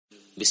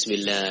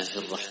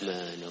பிஸ்மில்லாஹிர்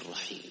ரஹ்மானிர்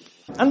ரஹீம்.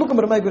 அன்புக்கும்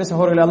பெருமதிக்குரிய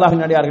சகோதரர்களே,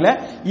 அல்லாஹ்வின் அடியார்களே,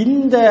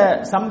 இந்த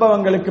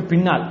சம்பவங்களுக்கு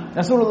பின்னால்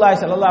ரசூலுல்லாஹி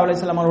ஸல்லல்லாஹு அலைஹி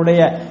வஸல்லம்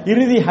அவருடைய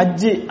இறுதி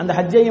ஹஜ்ஜி, அந்த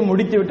ஹஜ்ஜையும்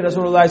முடித்துவிட்டு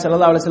ரசூலுல்லாஹி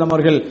ஸல்லல்லாஹு அலைஹி வஸல்லம்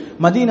அவர்கள்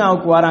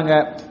மதீனாவுக்கு வராங்க.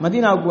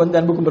 மதீனாவுக்கு வந்து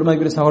அன்புக்கும்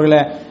பெருமதிக்குரிய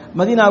சகோதரர்களே,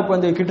 மதீனாவுக்கு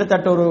வந்து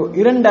கிட்டத்தட்ட ஒரு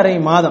 2.5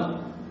 மாதம்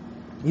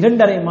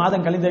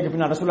கழிந்ததுக்கு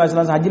பின்னால் ரசூலுல்லாஹி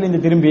ஸல்லல்லாஹு அலைஹி வஸல்லம்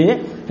ஹஜ்ஜிலிருந்து திரும்பி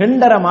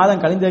 2.5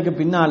 மாதம் கழிந்ததுக்கு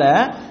பின்னால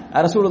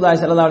ரசூலுல்லாஹி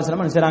ஸல்லல்லாஹு அலைஹி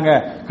வஸல்லம் என்ன செய்றாங்க,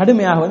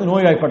 கடுமையாக வந்து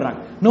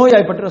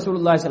நோய்வாய்ப்பட்டு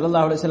ரசூலுல்லாஹி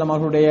ஸல்லல்லாஹு அலைஹி வஸல்லம்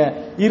அவர்களுடைய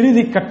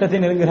இறுதி கட்டத்தை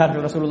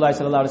நெருங்குகிறார்கள் ரசூலுல்லாஹி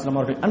ஸல்லல்லாஹு அலைஹி வஸல்லம்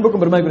அவர்கள்.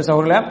 அன்புக்கும் பெருமதிக்குரிய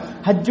சகோதரர்களே,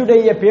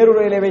 ஹஜ்ஜுடைய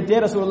பேருரையிலே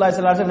வைத்தே ரசூலுல்லாஹி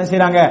ஸல்லல்லாஹு அலைஹி வஸல்லம் என்ன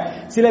செய்றாங்க,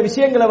 சில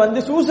விஷயங்களை வந்து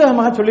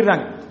சூசகமாக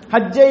சொல்லிடுறாங்க.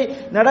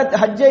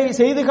 ஹஜ்ஜை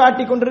செய்து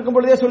காட்டி கொண்டிருக்கும்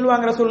பொழுதே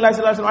சொல்லுவாங்க ரசூலுல்லாஹி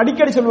ஸல்லல்லாஹு அலைஹி வஸல்லம்,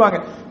 அடிக்கடி சொல்லுவாங்க,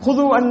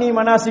 குது அன்னி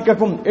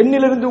மனாசிக்கக்கும்,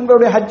 என்னிலிருந்து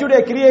உங்களுடைய ஹஜ்ஜுடைய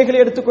கிரியைகளை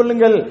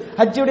எடுத்துக்கொள்ளுங்கள்,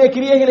 ஹஜ்ஜுடைய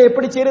கிரியைகளை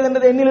எப்படி செய்வது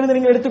என்பதை என்னிலிருந்து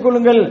நீங்கள்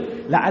எடுத்துக்கொள்ளுங்கள்.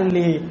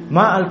 லஅல்லி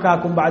மா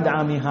அல்காக்கும் பஅத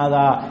ஆமி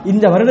ஹாதா,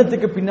 இந்த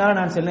வருடத்துக்கு பின்னால்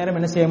நான் சில நேரம்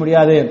என்ன செய்ய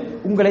முடியாது,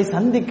 உங்களை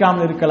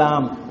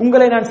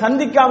நான்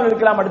சந்திக்காமல்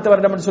இருக்கலாம் அடுத்த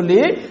வருடம் என்று சொல்லி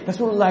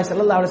ரசூலுல்லாஹி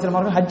ஸல்லல்லாஹு அலைஹி வஸல்லம்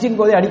அவர்கள் ஹஜ்ஜின்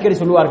போதே அடிக்கடி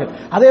சொல்லுவார்கள்.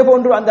 அதே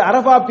போன்று அந்த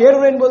அரஃபா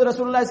பேருரையின் போது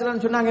ரசூலுல்லாஹி ஸல்லல்லாஹு அலைஹி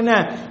வஸல்லம் சொன்னாங்க, என்ன,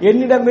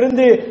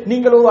 என்னிடமிருந்து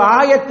நீங்கள் ஒரு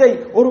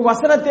ஒரு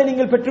வசனத்தை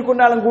நீங்கள்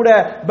பெற்றுக்கொண்டாலும் கூட,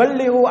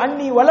 பல்லிஹு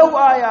அன்னி வலவ்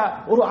ஆயா,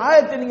 ஒரு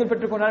ஆயத்தை நீங்கள்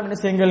பெற்றுக்கொண்டாலும் என்ன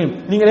செய்யுங்கள்,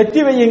 நீங்கள்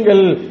எத்தி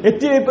வையுங்கள்,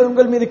 எத்தி வைப்பது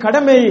உங்கள் மீது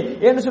கடமை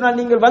என்று சொன்னால்,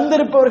 நீங்கள்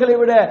வந்திருப்பவர்களை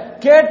விட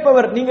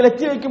கேட்பவர், நீங்கள்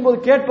எத்தி வைக்கும் போது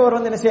கேட்பவர்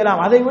வந்து என்ன செய்யலாம்,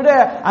 அதை விட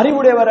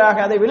அறிவுடையவராக,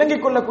 அதை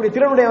விளங்கிக் கொள்ளக்கூடிய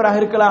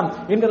திறனுடையவராக இருக்கலாம்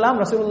என்றெல்லாம்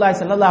ரசூலுல்லாஹி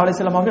ஸல்லல்லாஹு அலைஹி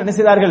வஸல்லம் அவர்கள் என்ன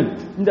செய்தார்கள்,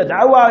 இந்த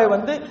தஅவாவை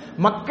வந்து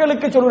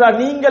மக்களுக்கு சொல்றார்.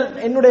 நீங்கள்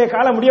என்னுடைய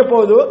காலம் முடிய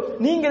போகுது,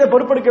 நீங்க இதை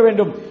பொறுப்பெடுக்க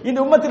வேண்டும். இந்த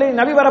உம்மத்திலே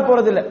நபி வர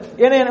போறதில்லை,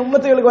 ஏன்னா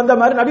உம்மத்துகளுக்கு வந்த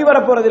மாதிரி நபி வர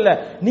போறதில்லை,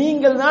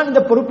 நீங்கள் தான் இந்த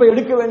பொறுப்பை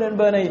எடுக்க வேண்டும்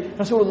என்பதனை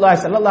ரசூலுல்லாஹி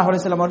ஸல்லல்லாஹு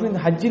அலைஹி வஸல்லம் அவர்கள்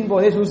இந்த ஹஜ்ஜின்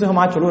போதே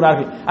சூசகமாக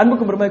சொல்கிறார்கள்.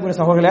 அன்புக்கும் பெருமதிக்குரிய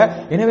சகோதரர்களே,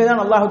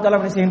 எனவேதான் அல்லாஹ் தஆலா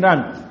என்ன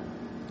செய்கின்றான்,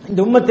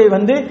 இந்த உம்மத்தை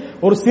வந்து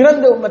ஒரு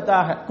சிறந்த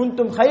உம்மத்தாக,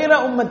 குந்தும் கைர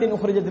உம்மத்தின்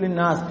உஹ்ரிஜத்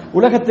லின்னாஸ்,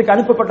 உலகத்துக்கு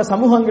அனுப்பப்பட்ட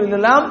சமூகங்களில்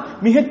எல்லாம்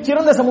மிகச்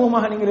சிறந்த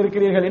சமூகமாக நீங்கள்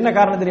இருக்கிறீர்கள். என்ன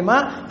காரணம் தெரியுமா,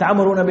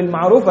 தஅமுரூன பில்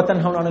மஅரூஃப் வ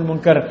தன்ஹவுன அனில்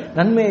முன்கர்,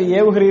 நன்மையை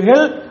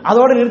ஏவுகிறீர்கள்,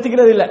 அதோடு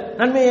நிறுத்திக்கிறது இல்ல.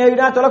 நன்மையை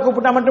ஏவினா தொலை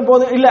கூப்பிட்டா மட்டும்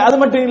போதும் இல்ல, அது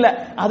மட்டும் இல்ல,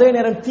 அதே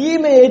நேரம்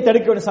தீமையை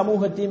தடுக்க வேண்டும்.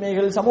 சமூக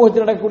தீமைகள்,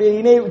 சமூகத்தில் நடக்கக்கூடிய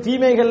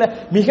தீமைகள்ல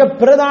மிக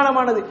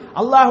பிரதானமானது,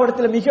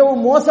 அல்லாஹ்விடத்தில்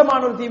மிகவும்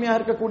மோசமான ஒரு தீமையாக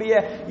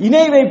இருக்கக்கூடிய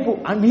இணை வைப்பு,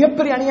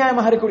 மிகப்பெரிய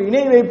அநியாயமாக இருக்கக்கூடிய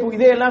இணை வைப்பு,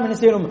 இதையெல்லாம் என்ன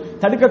செய்யணும்,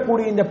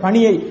 தடுக்கக்கூடிய இந்த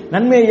பணியை,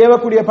 நன்மையை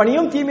ஏவக்கூடிய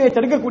பணியும் தீமையை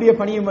தடுக்கக்கூடிய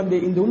பணியும் வந்து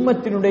இந்த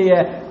உம்மத்தினுடைய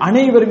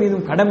அனைவர்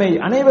மீதும் கடமை,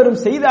 அனைவரும்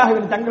செய்தாக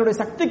வேண்டும். தங்களுடைய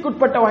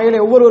சக்திக்குட்பட்ட வகையிலே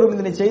ஒவ்வொருவரும்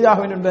இதனை செய்தாக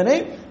வேண்டும் என்பதனை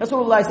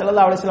ரசூலுல்லாஹி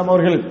ஸல்லல்லாஹு அலைஹி வஸல்லம்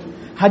அவர்கள்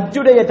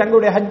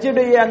தங்களுடைய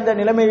ஹஜ்ஜுடைய அந்த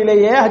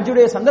நிலைமையிலேயே,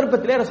 ஹஜ்ஜுடைய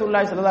சந்தர்ப்பத்திலே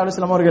ரசூலுல்லாஹி ஸல்லல்லாஹு அலைஹி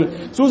வஸல்லம் அவர்கள்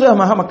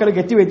சூசகமாக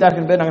மக்களுக்கு எத்தி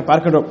வைத்தார்கள் என்பதை நாங்கள்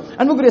பார்க்கிறோம்.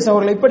 அன்புக்குரிய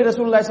சகோதரர்களே, இப்படி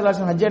ரசூலுல்லாஹி ஸல்லல்லாஹு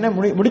அலைஹி வஸல்லம்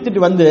ஹஜ்ஜை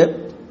முடித்துட்டு வந்து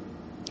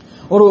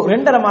ஒரு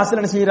 2.5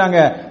 மாசத்துல என்ன செய்யறாங்க,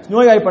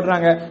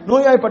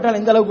 நோய்வாய்ப்பட்டால்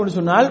எந்த அளவுக்கு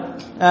சொன்னால்,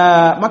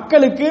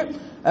 மக்களுக்கு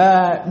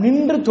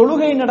நின்று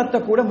தொழுகை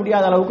நடத்தக்கூட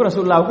முடியாத அளவுக்கு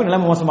ரசூலுல்லாஹ்வுக்கு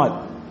நிலைமை மோசமாகுது.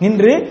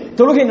 நின்று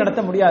தொழுகை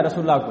நடத்த முடியாத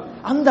ரசூலுல்லாஹ்வுக்கு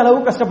அந்த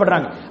அளவுக்கு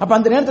கஷ்டப்படுறாங்க. அப்ப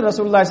அந்த நேரத்தில்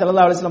ரசூலுல்லாஹி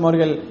ஸல்லல்லாஹு அலைஹி வஸல்லம்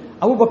அவர்கள்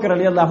அபூபக்கர்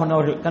ரலியல்லாஹு அன்ஹு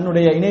அவர்கள்,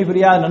 தன்னுடைய இணை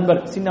பிரியாத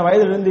நண்பர், சின்ன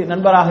வயதிலிருந்து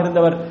நண்பராக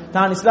இருந்தவர்,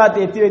 தான்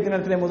இஸ்லாத்தை எத்தி வைத்த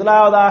நேரத்திலே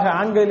முதலாவதாக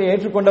ஆண்களிலே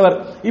ஏற்றுக்கொண்டவர்,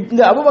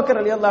 இந்த அபூபக்கர்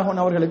ரலியல்லாஹு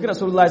அன்ஹு அவர்களுக்கு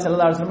ரசூலுல்லாஹி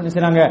ஸல்லல்லாஹு அலைஹி வஸல்லம் என்ன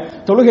செய்றாங்க,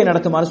 தொழுகை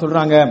நடத்துமாறு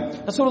சொல்றாங்க.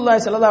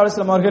 ரசூலுல்லாஹி ஸல்லல்லாஹு அலைஹி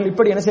வஸல்லம் அவர்கள்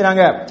இப்படி என்ன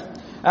செய்றாங்க,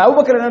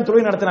 அபூபக்கர்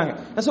தொழுகை நடத்துறாங்க.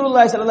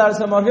 ரசூலுல்லாஹி ஸல்லல்லாஹு அலைஹி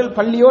வஸல்லம் அவர்கள்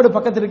பள்ளியோடு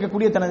பக்கத்தில்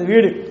இருக்கக்கூடிய தனது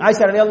வீடு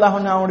ஆயிஷா ரலியல்லாஹு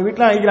அன்ஹா அவங்களுடைய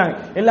வீட்ல அழைக்கிறாங்க.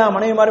 எல்லா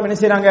மனைவிமாரும் என்ன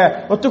செய்றாங்க,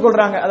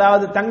 ஒத்துக்கொள்றாங்க.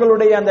 அதாவது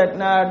தங்களுடைய அந்த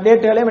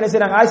டேட்டுகளையும் என்ன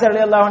செய்றாங்க, ஆயிஷா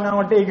ரலியல்லாஹு அன்ஹா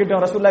கிட்ட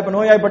இருக்கட்டும். ரசூலுல்லாஹ் இப்ப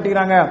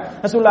நோய்வாய்ப்பட்டுறாங்க,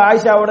 ரசூலுல்லாஹ்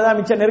ஆயிஷாவோட தான்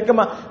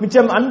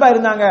மிச்சம் அன்பா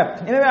இருந்தாங்க,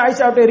 எனவே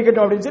ஆயிஷாவோட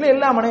இருக்கட்டும் அப்படின்னு சொல்லி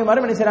எல்லா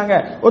மனைவிமாரும் என்ன செய்றாங்க,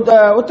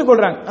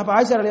 ஒத்துக்கொள்றாங்க. அப்ப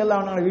ஆயிஷா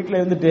ரலியல்லாஹு அன்ஹா வீட்டுல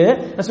இருந்துட்டு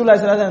ரசூலுல்லாஹி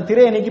ஸல்லல்லாஹு அலைஹி வஸல்லம்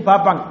திரையை நீக்கி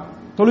பார்ப்பாங்க,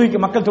 தொழுவிக்கு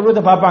மக்கள்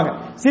தொழுவதை பார்ப்பாங்க,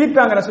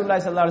 சிரிப்பாங்க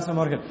ரசூலுல்லாஹி ஸல்லல்லாஹு அலைஹி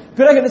வஸல்லம் அவர்கள்.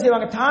 பிறகு என்ன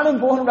செய்வாங்க, தானும்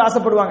போகணும்னு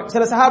ஆசைப்படுவாங்க.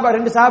 சில சஹாபா,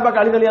 2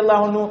 சஹாபாக்கள், அலி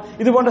ரலியல்லாஹு அன்ஹு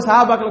இது போன்ற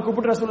சஹாபாக்களை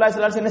கூப்பிட்டு ரசூலுல்லாஹி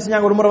ஸல்லல்லாஹு அலைஹி வஸல்லம் என்ன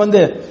செஞ்சாங்க, ஒரு முறை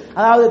வந்து,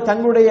 அதாவது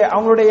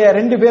அவங்களுடைய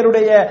 2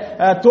 பேருடைய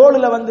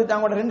தோளுல வந்து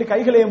தங்களுடைய 2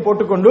 கைகளையும்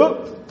போட்டுக்கொண்டு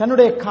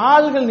தன்னுடைய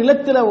கால்கள்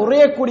நிலத்துல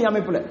உறையக்கூடிய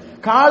அமைப்புல,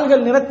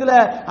 கால்கள் நிலத்துல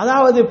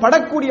அதாவது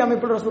படக்கூடிய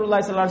அமைப்புல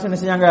ரசூலுல்லாஹி ஸல்லல்லாஹு அலைஹி வஸல்லம்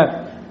என்ன செஞ்சாங்க,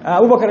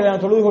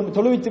 அபூபக்கர்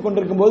தொழுவித்துக்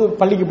கொண்டிருக்கும் போது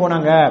பள்ளிக்கு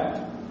போனாங்க.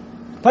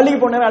 பள்ளிக்கு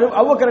போன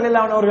அபூபக்கர்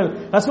ரலியல்லாஹு அன்ஹு அவர்கள்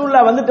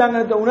ரசூலுல்லாஹ்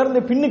வந்துட்டாங்க உணர்ந்து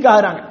பின்னுக்கு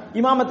ஆகுறாங்க.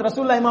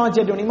 ரசூலுல்லாஹ்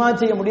இமாமத்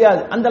செய்ய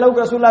முடியாது, அந்த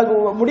அளவுக்கு ரசூலுல்லாஹ்க்கு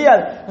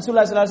முடியாது.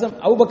 ரசூலுல்லாஹி ஸல்லல்லாஹு அலைஹி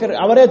வஸல்லம் அபூபக்கர்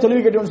அவரே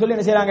தொழுவி கட்டுன்னு சொல்லி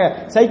என்ன செய்றாங்க,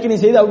 சைக்கினி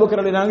செய்து அபூபக்கர்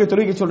ரலியல்லாஹு அன்ஹு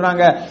தொழுவிக்க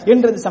சொல்றாங்க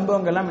என்ற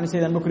சம்பவங்கள் எல்லாம் என்ன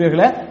செய்யுது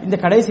அன்புக்குரியவர்களே, இந்த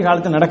கடைசி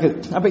காலத்தில் நடக்குது.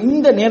 அப்ப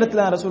இந்த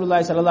நேரத்தில்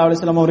ரசூலுல்லாஹி ஸல்லல்லாஹு அலைஹி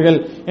வஸல்லம் அவர்கள்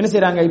என்ன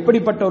செய்றாங்க,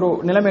 இப்படிப்பட்ட ஒரு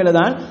நிலைமையில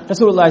தான்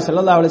ரசூலுல்லாஹி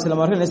ஸல்லல்லாஹு அலைஹி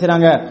வஸல்லம் அவர்கள் என்ன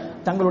செய்றாங்க,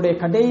 தங்களுடைய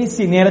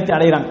கடைசி நேரத்தை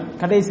அடைகிறாங்க.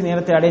 கடைசி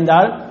நேரத்தை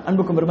அடைந்தால்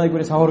அன்புக்கும்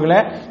பெருமதிக்குரிய சகோதரர்களே,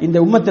 இந்த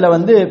உம்மத்துல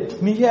வந்து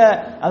மிக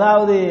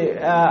அதாவது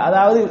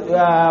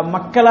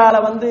மக்களால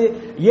வந்து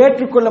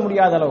ஏற்றுக்கொள்ள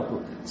முடியாத அளவுக்கு,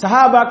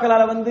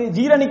 சஹாபாக்களால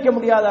ஜீரணிக்க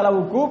முடியாத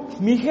அளவுக்கு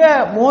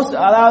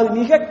அதாவது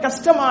மிக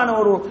கஷ்டமான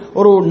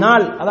ஒரு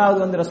நாள்,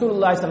 அதாவது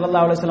ரசூலுல்லாஹி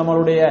ஸல்லல்லாஹு அலைஹி வஸல்லம்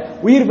அவருடைய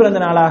உயிர்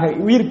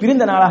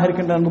பிரிந்த நாளாக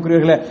இருக்கின்ற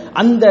அன்புக்குரியவர்களே,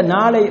 அந்த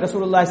நாளை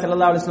ரசூலுல்லாஹி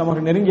ஸல்லல்லாஹு அலைஹி வஸல்லம்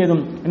அவர்கள்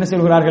நெருங்கியதும் என்ன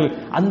சொல்கிறார்கள்,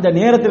 அந்த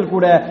நேரத்தில்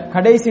கூட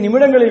கடைசி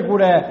நிமிடங்களில்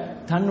கூட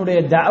தன்னுடைய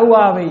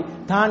தஅவாவை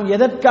தான்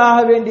எதற்காக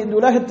வேண்டி இந்த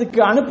உலகத்துக்கு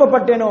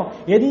அனுப்பப்பட்டேனோ,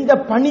 எந்த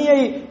பணியை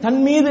தன்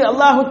மீது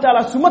அல்லாஹு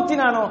தஆலா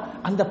சுமத்தினானோ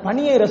அந்த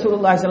பணியை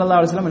ரசூலுல்லாஹி ஸல்லல்லாஹு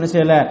அலைஹி வஸல்லம் என்ன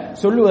செய்யல,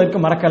 சொல்லுவதற்கு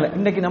மறக்கல.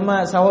 இன்னைக்கு நம்ம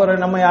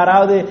சகோதரர் நம்ம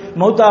யாராவது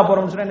மௌத்தா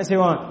போறோம்னு சொன்னா என்ன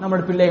செய்வோம்,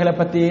 நம்மளோட பிள்ளைகளை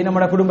பத்தி,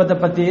 நம்மளோட குடும்பத்தை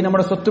பத்தி,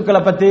 நம்மளோட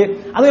சொத்துக்களை பத்தி,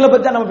 அதுகளை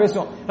பத்தி தான் நம்ம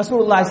பேசுவோம்.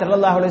 ரசூலுல்லாஹி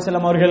ஸல்லல்லாஹு அலைஹி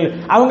வஸல்லம் அவர்கள்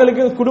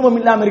அவங்களுக்கு குடும்பம்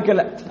இல்லாம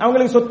இருக்கல,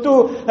 அவங்களுக்கு சொத்து,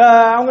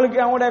 அவங்களுக்கு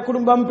அவங்களுடைய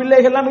குடும்பம்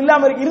பிள்ளைகள் எல்லாம்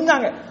இல்லாம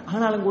இருந்தாங்க.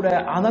 ஆனாலும் கூட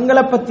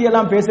அவங்களை பத்தி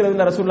எல்லாம்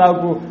பேசுறதுல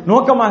ரசூலுல்லாஹ்வுக்கு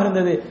நோக்கமாக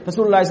இருந்தது.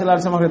 ரசூலுல்லாஹி ஸல்லல்லாஹு அலைஹி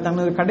வஸல்லம்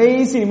தனது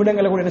கடைசி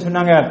நிமிடங்களில் கூட என்ன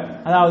சொன்னாங்க,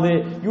 அதாவது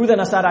யூத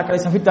நசாராக்களை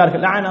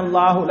சபித்தார்கள்.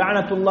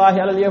 லஅனத்துல்லாஹி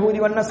அலல் யஹூதி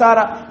வன்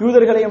நசாரா,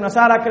 யூதர்களையும்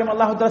நசாராக்களையும்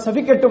அல்லாஹ் தஆலா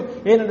சபிக்கட்டும்.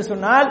 ஏனென்று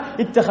சொன்னால்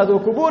இத்தஹது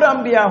குபூர்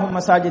அன்பியாஹும்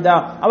மசாஜிதா,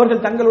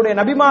 அவர்கள் தங்களுடைய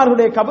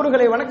நபிமார்களுடைய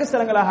கபறுகளை வணக்க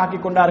ஸ்தலங்களாக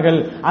ஆக்கிக் கொண்டார்கள்.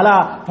 அலா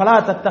ஃபலா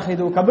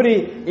தத்தஹிது கபரி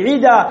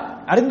ஈதா,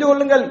 அறிந்து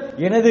கொள்ளுங்கள்,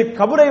 எனது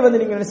கபரை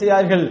நீங்கள் என்ன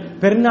செய்யார்கள்,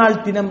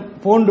 பெருநாள் தினம்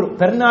போன்று,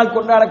 பெருநாள்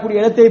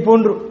கொண்டாடக்கூடிய இடத்தை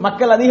போன்று,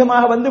 மக்கள்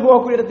அதிகமாக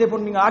போகக்கூடிய இடத்தை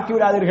போன்று நீங்கள்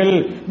ஆக்கிவிடாதீர்கள்.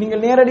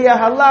 நீங்கள்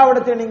நேரடியாக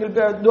அல்லாஹ்விடத்தில் நீங்கள்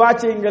துஆ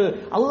செய்யுங்கள்,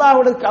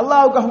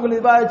 அல்லாஹ்வுக்காக உங்கள்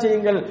இபாதத்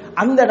செய்யுங்கள்.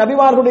 அந்த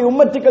நபிமார்களுடைய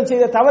உம்மத்துக்கள்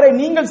செய்த தவறை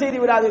நீங்கள் செய்து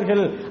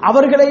விடாதீர்கள்.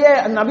 அவர்களையே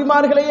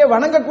நபிமார்களையே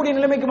வணங்கக்கூடிய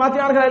நிலைமைக்கு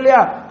மாற்றினார்கள்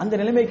இல்லையா, அந்த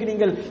நிலைமைக்கு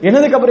நீங்கள்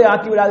எனது கபரை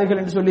ஆக்கி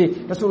விடாதீர்கள் என்று சொல்லி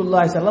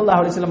ரசூலுல்லாஹி ஸல்லல்லாஹு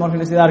அலைஹி வஸல்லம் அவர்கள்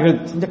என்ன செய்தார்கள்,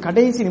 இந்த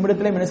கடைசி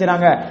நிமிடத்திலே என்ன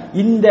செய்றாங்க,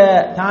 இந்த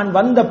தான்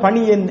வந்த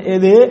பணி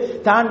எது,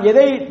 தான்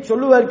எதை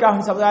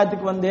சொல்லுவதற்காக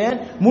சமுதாயத்துக்கு வந்தேன்,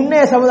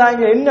 முன்னே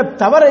சமுதாயங்கள் என்ன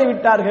தவறை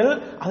விட்டார்கள்,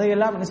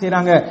 அதையெல்லாம் என்ன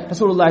செய்றாங்க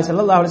ரசூலுல்லாஹி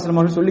ஸல்லல்லாஹு அலைஹி வஸல்லம்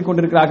அவர்கள் சொல்லிக்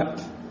கொண்டிருக்கிறார்கள்.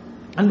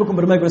 அன்புக்கும்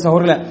பெருமைக்குரிய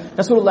சகோதரர்களே,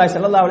 ரசூலுல்லாஹி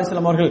ஸல்லல்லாஹு அலைஹி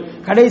வஸல்லம் அவர்கள்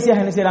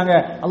கடைசியாக என்ன செய்றாங்க,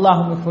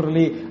 அல்லாஹும்ம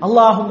ஃபிர்லி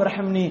அல்லாஹும்ம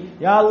ரஹம்னி,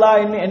 யா அல்லாஹ்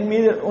என்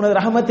மீது உனது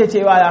ரஹமத்தை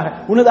செய்வாயாக,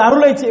 உனது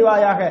அருளை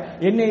செய்வாயாக,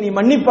 என்னை நீ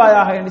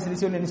மன்னிப்பாயாக என்று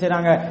சொல்லி என்ன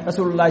செய்றாங்க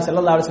ரசூலுல்லாஹி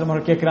ஸல்லல்லாஹு அலைஹி வஸல்லம்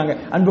அவர்கள் கேட்கிறாங்க.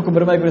 அன்புக்கும்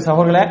பெருமைக்குரிய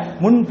சகோதரர்களே,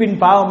 முன்பின்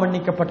பாவம்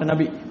மன்னிக்கப்பட்ட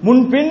நபி,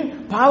 முன்பின்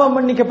பாவம்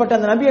மன்னிக்கப்பட்ட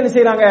அந்த நபி என்ன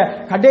செய்றாங்க,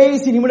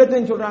 கடைசி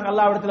நிமிடத்தில் சொல்றாங்க,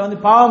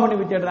 அல்லாஹ்விடத்தில் பாவம்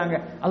மன்னிப்பு தேடுறாங்க.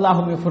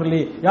 அல்லாஹும்ம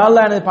ஃபிர்லி, யா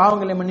அல்லாஹ் எனது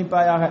பாவங்களை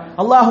மன்னிப்பாயாக,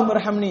 அல்லாஹும்ம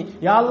ரஹம்னி,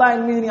 யா அல்லாஹ்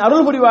என் மீது நீ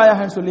அருள்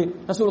புரிவாயாக என்று சொல்லி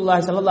ரசூலுல்லாஹி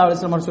ஸல்லல்லாஹு அலைஹி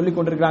வஸல்லம் சொல்லிக்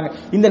கொண்டிருக்காங்க.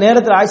 இந்த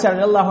நேரத்தில் ஆயிஷா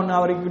ரலியல்லாஹு அன்ஹா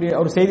அவர்களுடைய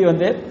ஒரு செய்தி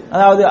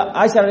அதாவது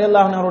ஆயிஷா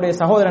ரலியல்லாஹு அன்ஹா அவருடைய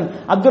சகோதரன்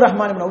அப்துர்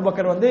ரஹ்மான் இப்னு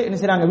அபூபக்கர் என்ன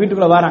செய்றாங்க,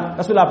 வீட்டுக்குள்ள வராங்க,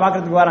 ரசூலுல்லாஹ்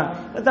பார்க்கிறதுக்கு வராங்க,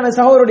 தனது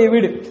சகோதரருடைய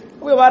வீடு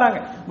வராங்க.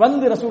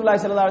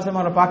 ரசூலுல்லாஹி ஸல்லல்லாஹு அலைஹி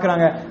வஸல்லம் அவரை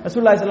பார்க்கறாங்க.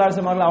 ரசூலுல்லாஹி ஸல்லல்லாஹு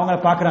அலைஹி வஸல்லம் அவங்கள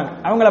பார்க்கறாங்க.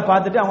 அவங்கள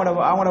பார்த்துட்டு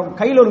அவங்களோட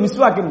கையில ஒரு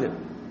மிஸ்வாக் இருந்தது,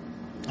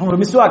 ஒரு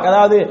மிஸ்வாக்,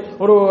 அதாவது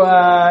ஒரு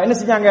என்ன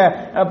செஞ்சாங்க,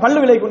 பல்லு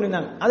விலை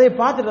கொண்டிருந்தாங்க. அதை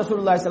பார்த்துட்டு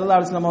ரசூலுல்லாஹி ஸல்லல்லாஹு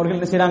அலைஹி வஸல்லம் அவர்கள்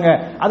என்ன செய்றாங்க,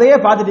 அதையே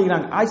பார்த்துட்டு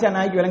இருக்காங்க. ஆயிஷா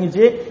நாய்க்கு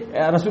விளங்கிச்சு,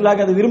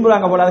 ரசூலுல்லாஹ்க்கு அது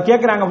விரும்புறாங்க போல, அதை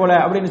கேட்கறாங்க போல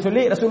அப்படின்னு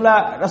சொல்லி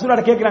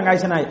ரசூலுல்லாஹ் கேட்கறாங்க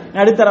ஆயிஷா நாய்,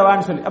 நான்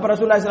எடுத்துறவான்னு சொல்லி. அப்ப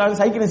ரசூலுல்லாஹி ஸல்லல்லாஹு அலைஹி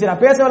வஸல்லம் சைக்கிள்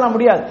செய்றாங்க, பேசவெல்லாம்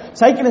முடியாது,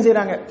 சைக்கிள்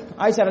செய்றாங்க.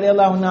 ஆயிஷா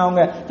ரலியல்லாஹு அன்ஹா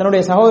அவங்க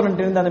தன்னுடைய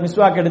சகோதரன்ட்ட இருந்து அந்த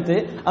மிஸ்வாக் எடுத்து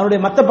அதனுடைய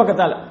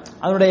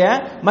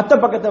மத்த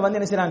பக்கத்தை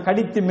என்ன செய்றாங்க,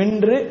 கடித்து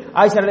மென்று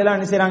ஆயிஷா ரலியல்லாஹு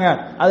என்ன செய்றாங்க,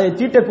 அதை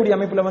தீட்டக்கூடிய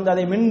அமைப்புல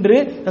அதை மென்று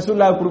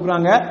ரசூலுல்லாஹ்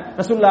கொடுக்குறாங்க.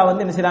 ரசூலுல்லாஹ்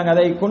என்ன செய்றாங்க,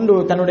 அதை கொண்டு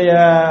தன்னுடைய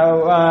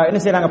என்ன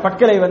செய்றாங்க,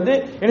 பற்களை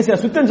என்ன செய்ய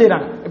சுத்தம்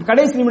செய்றாங்க.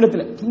 கடைசி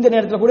நிமிடத்தில் இந்த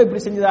நேரத்தில் கூட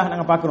இப்படி செஞ்சதாக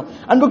நாங்க பார்க்கிறோம்.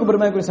 அன்புக்கு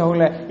பெருமைக்குரிய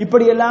சகோதரர்களே,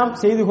 இப்படி எல்லாம்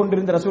செய்து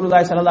கொண்டிருந்த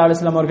ரசூலுல்லாஹி ஸல்லல்லாஹு அலைஹி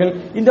வஸல்லம் அவர்கள்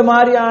இந்த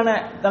மாதிரியான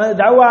தனது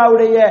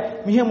தஅவாவுடைய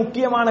மிக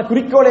முக்கியமான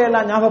குறிக்கோளை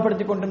எல்லாம்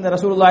ஞாபகப்படுத்திக் கொண்டிருந்த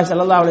ரசூலுல்லாஹி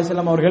ஸல்லல்லாஹு அலைஹி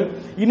வஸல்லம் அவர்கள்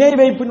இணை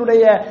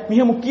வைப்பினுடைய மிக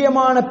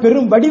முக்கியமான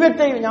பெரும்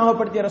வடிவத்தை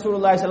ஞாபகப்படுத்திய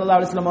ரசூலுல்லாஹி ஸல்லல்லாஹு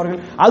அலைஹி வஸல்லம் அவர்கள்,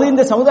 அது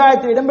இந்த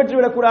சமுதாயத்தில் இடம்பெற்று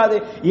விடக்கூடாது,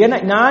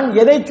 நான்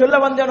எதை சொல்ல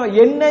வந்தேனோ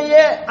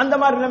என்னையே அந்த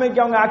மாதிரி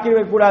நிலைமைக்கு அவங்க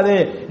ஆக்கிவிடக் கூடாது,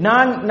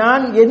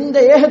 நான் எந்த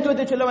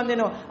ஏகத்துவத்தை சொல்ல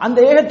வந்தேனோ அந்த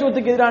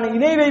ஏகத்துவத்துக்கு எதிரான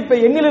இணை வைப்பை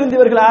என்னிலிருந்து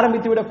இவர்கள்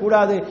ஆரம்பித்து விடக்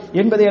கூடாது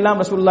என்பதை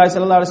எல்லாம் ரசூலுல்லாஹி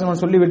ஸல்லல்லாஹு அலைஹி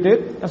வஸல்லம் சொல்லிவிட்டு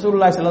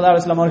ரசூலுல்லாஹி ஸல்லல்லாஹு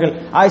அலைஹி வஸல்லம் அவர்கள்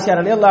ஆயிஷா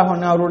ரலியல்லாஹு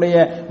அன்ஹா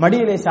அவருடைய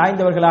மடியிலே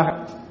சாய்ந்தவர்களாக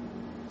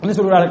என்ன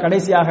சொல்றார்கள்,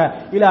 கடைசியாக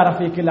இலா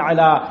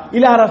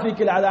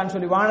ரஃபீக்கில் அலான்னு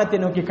சொல்லி வானத்தை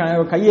நோக்கி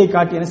கையை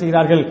காட்டி என்ன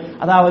செய்கிறார்கள்,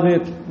 அதாவது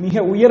மிக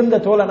உயர்ந்த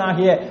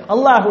தோழனாகிய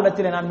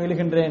அல்லாஹ்விடத்திலே நான்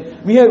மீளுகின்றேன்,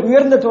 மிக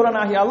உயர்ந்த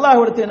தோழனாகிய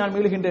அல்லாஹ்விடத்திலே நான்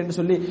மீளுகின்றேன் என்று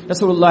சொல்லி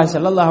ரசூலுல்லாஹி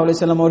ஸல்லல்லாஹு அலைஹி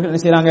வஸல்லம் அவர்கள்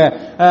என்ன செய்றாங்க,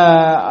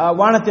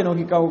 வானத்தை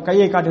நோக்கி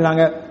கையை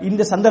காட்டுகிறாங்க.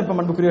 இந்த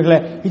சந்தர்ப்பம் அன்புக்குரியவர்களே,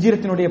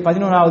 ஹிஜ்ரத்தினுடைய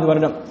 11வது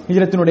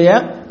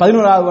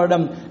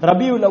வருடம்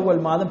ரபியுல்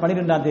அவ்வல் மாதம்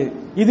 12ஆம் தேதி.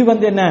 இது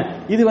என்ன,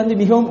 இது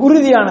மிகவும்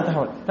உறுதியான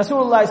தகவல்.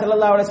 ரசூலுல்லாஹி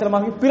ஸல்லல்லாஹு அலைஹி வஸல்லம்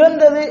அவர்கள்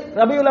பிறந்தது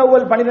ரபியுல்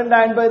அவ்வல்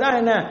 12 என்பதுதான்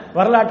என்ன,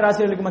 வரலாற்று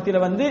ஆசிரியர்களுக்கு மத்தியில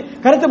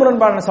கருத்து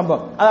முரண்பாடான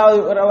சம்பவம். அதாவது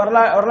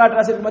வரலாற்று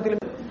ஆசிரியர்களுக்கு மத்தியில்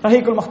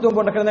ரஹீக்குல் மக்தூம்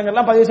போன்ற கிரந்தங்கள்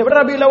எல்லாம் பதிவு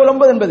செய்யப்பட்ட ரபியுல் அவ்வல்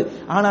 9 என்பது.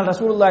 ஆனால்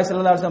ரசூலுல்லாஹி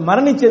ஸல்லல்லாஹு அலைஹி வஸல்லம்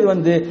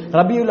மரணிச்சது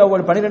ரபியுல்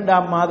அவ்வல்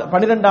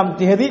 12ஆம்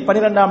தேதி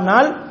 12ஆம்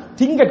நாள்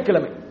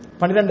திங்கட்கிழமை,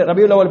 12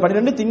 ரபியுல் அவ்வல்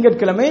 12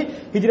 திங்கட்கிழமை.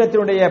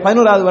 ஹிஜ்ரத்தினுடைய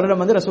 11வது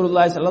வருடம்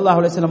ரசூலுல்லாஹி ஸல்லல்லாஹு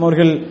அலைஹி வஸல்லம்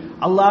அவர்கள்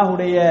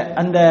அல்லாஹ்வுடைய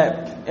அந்த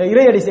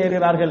இறையடி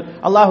சேர்கிறார்கள்.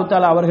 அல்லாஹ்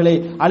தஆலா அவர்களை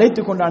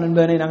அழைத்துக் கொண்டான்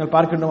என்பதை நாங்கள்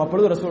பார்க்கின்றோம்.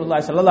 அப்பொழுது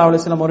ரசூலுல்லாஹி ஸல்லல்லாஹு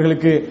அலைஹி வஸல்லம்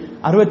அவர்களுக்கு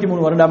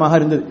 63 வருடமாக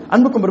இருந்தது.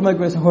 அன்புக்கும்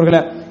பெருமதிக்குரிய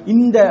சகோதரர்களே,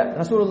 இந்த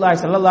ரசூலுல்லாஹி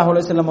ஸல்லல்லாஹு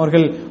அலைஹி வஸல்லம்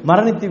அவர்கள்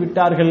மரணித்து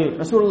விட்டார்கள்,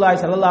 ரசூலுல்லாஹி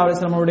ஸல்லல்லாஹு அலைஹி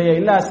வஸல்லம் அவருடைய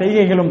எல்லா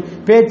செய்கைகளும்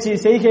பேச்சு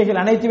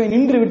செய்கைகள் அனைத்துமே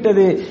நின்று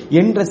விட்டது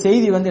என்ற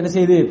செய்தி என்ன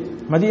செய்து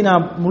மதீனா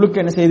முழுக்க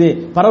என்ன செய்து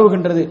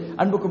பரவுகின்றது.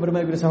 அன்புக்கும்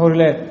பெருமைக்குரிய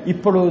சகோதரர்களே,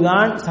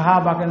 இப்பொழுதுதான்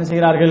சஹாபாக்கள் என்ன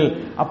செய்கிறார்கள்,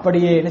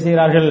 அப்படியே என்ன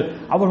செய்கிறார்கள்,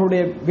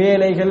 அவர்களுடைய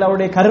வேலைகள்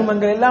அவருடைய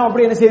கருமங்கள் எல்லாம்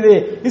அப்படியே என்ன செய்து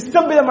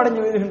ஸ்தம்பிதம்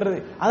அடைஞ்சு வருகின்றது.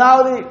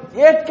 அதாவது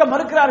ஏற்க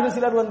மறுக்கிறார்கள்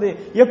சிலர்.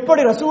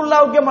 எப்படி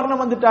ரசூலுல்லாஹ்வுக்கே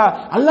மரணம் வந்துட்டா,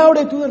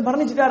 அல்லாஹ்வுடைய தூதர்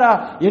மரணிச்சிட்டாரா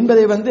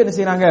என்பதை என்ன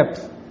செய்றாங்க,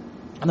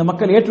 அந்த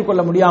மக்கள்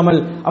ஏற்றுக்கொள்ள முடியாமல்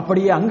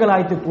அப்படியே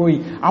அங்கலாய்த்து போய்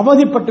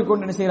அவதிப்பட்டுக்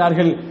கொண்டு என்ன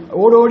செய்கிறார்கள்,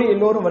 ஓடோடி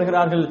எல்லோரும்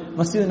வருகிறார்கள்.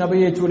 மஸ்ஜித்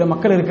நபியை சூழ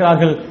மக்கள்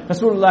இருக்கிறார்கள்.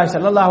 ரசூலுல்லாஹி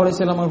ஸல்லல்லாஹு அலைஹி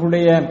வஸல்லம்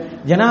அவர்களுடைய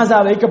ஜனாஸா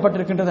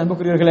வைக்கப்பட்டிருக்கின்றது.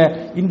 அன்புக்குரியவர்களே,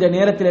 இந்த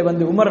நேரத்திலே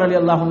உமர்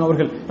ரலியல்லாஹு அன்ஹு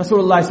அவர்கள்,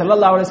 ரசூலுல்லாஹி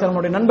ஸல்லல்லாஹு அலைஹி வஸல்லம்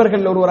உடைய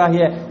நண்பர்கள்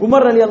ஒருவராகிய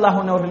உமர் ரலியல்லாஹு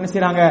அன்ஹு அவர்கள் என்ன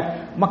செய்றாங்க,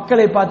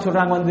 மக்களை பார்த்து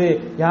சொல்றாங்க,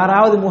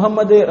 யாராவது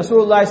முஹம்மது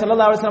ரசூலுல்லாஹி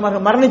ஸல்லல்லாஹு அலைஹி வஸல்லம்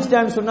அவர்கள்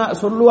மரணிச்சிட்டான்னு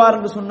சொல்லுவார்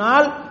என்று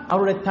சொன்னால்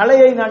அவருடைய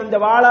தலையை நான் இந்த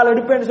வாளால்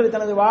எடுப்பேன் சொல்லி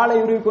தனது வாளை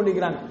உருவி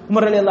கொண்டிருக்கிறாங்க.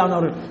 உமர் ரலியல்லாஹு அன்ஹு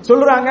அவர்கள்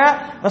சொல்றாங்க,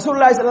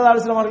 ரசூலுல்லாஹி ஸல்லல்லாஹு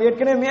அலைஹி வஸல்லம் அவர்கள்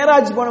ஏற்கனவே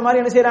மேராஜ் போன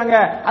மாதிரி என்ன செய்றாங்க,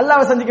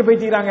 அல்லாஹ்வை சந்திக்க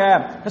போயிட்டாங்க,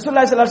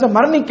 ரசூலுல்லாஹி ஸல்லல்லாஹு அலைஹி வஸல்லம்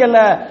மரணிக்கல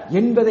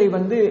என்பதை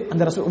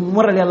அந்த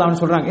உமர் ரலியல்லாஹு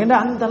அன்ஹு சொல்றாங்க. ஏன்னா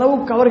அந்த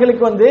அளவுக்கு அவர்களுக்கு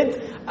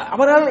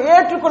அவரால்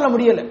ஏற்றுக்கொள்ள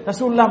முடியல,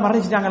 ரசூலுல்லாஹ்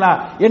மரணிச்சிட்டாங்களா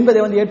என்பதை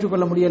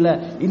ஏற்றுக்கொள்ள முடியல.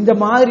 இந்த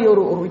மாதிரி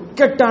ஒரு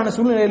இக்கட்டான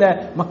சூழ்நிலையில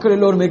மக்கள்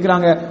எல்லோரும்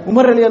இருக்கிறாங்க.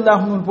 உமர்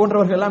ரலியல்லாஹு அன்ஹு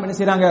போன்றவர்கள் எல்லாம் என்ன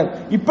செய்றாங்க,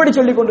 இப்படி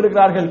சொல்லிக்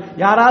கொண்டிருக்கிறார்கள்,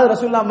 யாராவது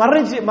ரசூலுல்லாஹ்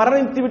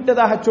மரணித்து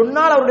விட்டதாக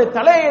சொன்னால் அவருடைய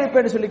தலையை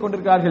எழுப்பேன்னு சொல்லிக்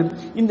கொண்டிருக்கிறார்கள்.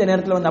 இந்த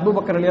நேரத்தில்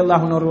அபூபக்கர்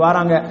ரலியல்லாஹு அன்ஹு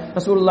வராங்க,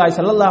 ரசூலுல்லாஹி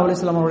ஸல்லல்லாஹு அலைஹி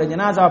வஸல்லம் அவருடைய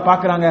ஜனாஸாவை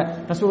பார்க்கறாங்க.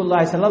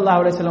 ரசூலுல்லாஹி ஸல்லல்லாஹு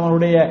அலைஹி வஸல்லம்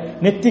அவருடைய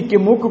நெத்திக்கு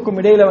மூக்குக்கும்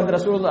இடையில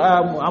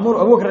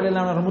அபூபக்கர்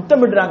ரலியல்லாஹு அன்ஹு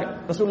முத்தமிடுறாங்க.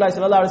 ரசூலுல்லாஹி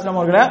ஸல்லல்லாஹு அலைஹி வஸல்லம்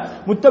அவர்களை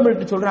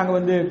முத்தமிட்டு சொல்றாங்க,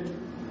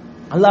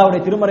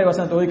 அல்லாஹ்வுடைய திருமறை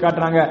வசனத்தை ஓதி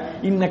காட்டுறாங்க,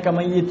 இன்னக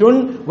மய்யிதுன்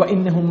வ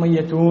இன்னஹும்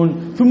மய்யிதுன்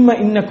சும்ம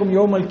இன்னக்கும்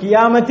யௌமல்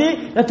கியாமத்தி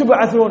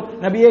லதுபஅஸூன்.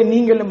 நபியே,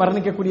 நீங்கள்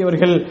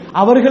மரணிக்கக்கூடியவர்கள்,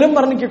 அவர்களும்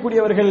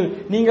மரணிக்கக்கூடியவர்கள்,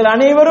 நீங்கள்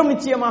அனைவரும்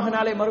நிச்சயமாக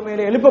நாளை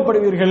மறுமையிலே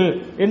எழுப்பப்படுவீர்கள்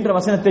என்ற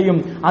வசனத்தையும்,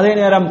 அதே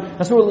நேரம்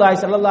ரசூலுல்லாஹி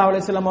ஸல்லல்லாஹு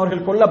அலைஹி வஸல்லம்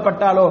அவர்கள்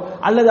கொல்லப்பட்டாலோ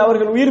அல்லது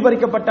அவர்கள் உயிர்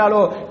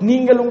பறிக்கப்பட்டாலோ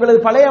நீங்கள் உங்களது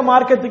பழைய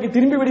மார்க்கத்துக்கு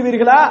திரும்பி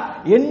விடுவீர்களா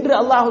என்று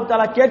அல்லாஹ்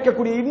தஆலா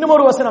கேட்கக்கூடிய இன்னும்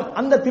ஒரு வசனம்,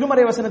 அந்த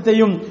திருமறை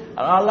வசனத்தையும்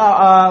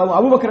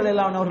அபூபக்கர்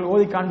ரலியல்லாஹு அன்ஹு அவர்கள்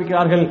ஓதி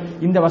காண்பிக்கிறார்கள்.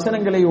 இந்த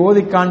வசனங்களை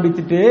ஓதி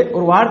காண்பித்துட்டு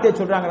ஒரு வார்த்தையை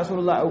சொல்றாங்க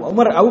ரசூலுல்லாஹ்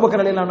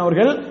அபூபக்கர் ரலியல்லாஹு அன்ஹு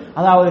அவர்கள்,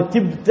 அதாவது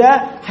திப்த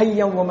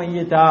ஹய்யம் வ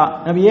மய்யிதா,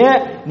 நபியே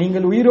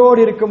நீங்கள் உயிரோடு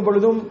இருக்கும்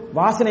பொழுதும்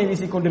வாசனை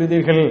வீசிக்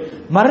கொண்டிருந்தீர்கள்,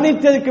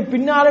 மரணித்ததுக்கு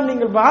பின்னாலும்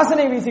நீங்கள்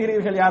வாசனை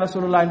வீசுகிறீர்கள் யா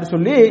ரசூலுல்லாஹ் என்று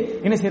சொல்லி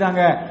என்ன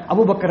செய்றாங்க,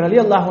 அபூபக்கர்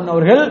ரலியல்லாஹு அன்ஹு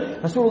அவர்கள்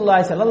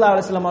ரசூலுல்லாஹி ஸல்லல்லாஹு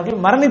அலைஹி வஸல்லம்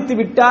அவர்கள் மரணித்து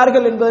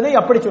விட்டார்கள் என்பதை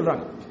அப்படி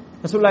சொல்றாங்க.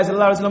 ரசூலுல்லாஹி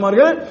ஸல்லல்லாஹு அலைஹி வஸல்லம்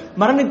அவர்கள்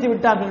மரணித்து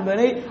விட்டார்கள்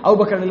என்பதை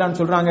அபூபக்கர் ரலியல்லாஹு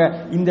அன்ஹு சொல்றாங்க.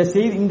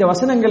 இந்த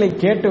வசனங்களை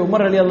கேட்டு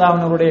உமர் ரலியல்லாஹு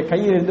அன்ஹு அவருடைய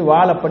கையில் இருந்து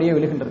வாள் அப்படியே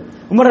விழுகின்றது.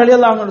 உமர்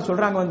ரலியல்லாஹு அன்ஹு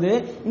சொல்றாங்க,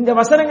 இந்த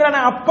வசனங்களை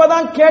நான்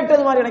அப்பதான்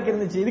கேட்டது மாதிரி எனக்கு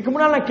இருந்துச்சு, இதுக்கு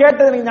முன்னால் நான்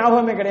கேட்டது எனக்கு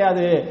ஞாபகமே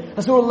கிடையாது.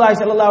 ரசூலுல்லாஹி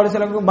ஸல்லல்லாஹு அலைஹி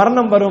வஸல்லம்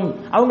மரணம் வரும்,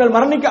 அவர்கள்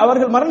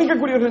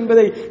மரணிக்கக்கூடியவர்கள்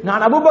என்பதை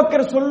நான்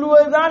அபூபக்கர்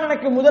சொல்லுவதுதான்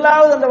எனக்கு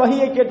முதலாவது அந்த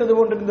வஹியை கேட்டது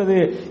போன்றிருந்தது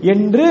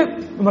என்று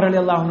உமர்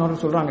ரலியல்லாஹு அன்ஹு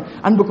அவர்கள் சொல்றாங்க.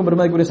 அன்புக்கும்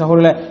பெருமதிக்குரிய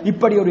சகோதரர்களே,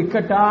 இப்படி ஒரு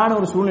இக்கட்டான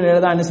ஒரு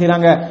சூழ்நிலையில தான் என்ன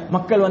செய்றாங்க,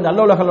 மக்கள்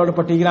அல்லோலகல்லோடு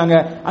பட்டுகிறாங்க.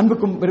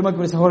 அன்புக்கும்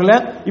பெருமதிக்குரிய சகோதரர்களே,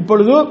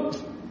 இப்பொழுது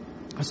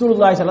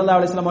ரசூலுல்லாஹி ஸல்லல்லாஹு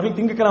அலைஹி வஸல்லம் அவர்கள்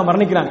திங்கட்கிழமை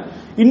மரணிக்கிறாங்க.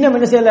 இன்னும்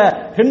என்ன செய்யல,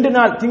 2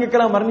 நாள்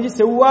திங்கட்கிழமை மரணிச்சு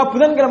செவ்வாய்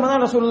புதன்கிழமை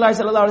தான் ரசூலுல்லாஹி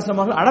ஸல்லல்லாஹு அலைஹி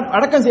வஸல்லம் அவர்கள்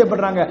அடக்கம்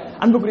செய்யப்படுறாங்க.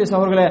 அன்புக்குரிய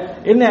சகோதரர்களே,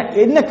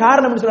 என்ன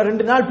காரணம் சொல்ல,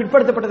 2 நாள்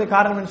பிற்படுத்தப்பட்டது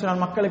காரணம் என்ன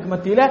சொன்னால், மக்களுக்கு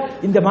மத்தியில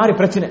இந்த மாதிரி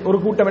பிரச்சனை. ஒரு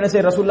கூட்டம் என்ன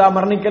செய்ய, ரசூலுல்லாஹ்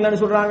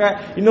மரணிக்கலன்னு சொல்றாங்க,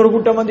 இன்னொரு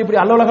கூட்டம் இப்படி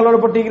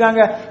அல்லோலகல்லோடு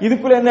பட்டுகிறாங்க.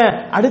 இதுக்குள்ள என்ன,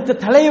 அடுத்த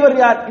தலைவர்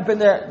யார், இப்ப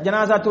இந்த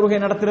ஜனாசா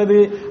தொழுகை நடத்துறது,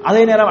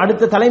 அதே நேரம்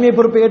அடுத்த தலைமை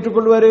பொறுப்பை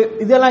ஏற்றுக்கொள்வாரு,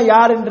 இதெல்லாம்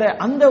யார் என்ற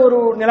அந்த ஒரு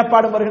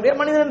நிலப்பாடு வருகிறது.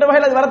 மனிதன் என்ற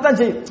வகையில் அது வரத்தான்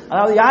செய்யும்.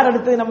 அதாவது யார்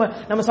அடுத்து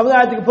நம்ம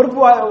சமுதாயத்துக்கு பொறுப்பு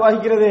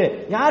வகிக்கிறது,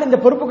 யார் இந்த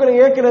பொறுப்புகளை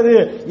ஏற்கிறது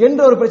என்ற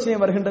ஒரு பிரச்சனை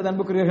வருகின்றது.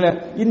 அன்புக்குரியவர்களே,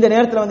 இந்த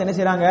நேரத்தில் என்ன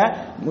செய்றாங்க,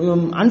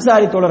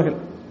 அன்சாரி தோழர்கள்,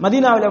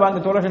 மதீனாவில்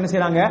வாழ்ந்த தோழர்கள் என்ன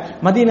செய்றாங்க,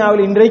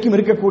 மதீனாவில் இன்றைக்கும்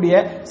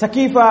இருக்கக்கூடிய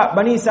சகீஃபா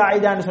பனி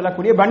சாயிதா என்று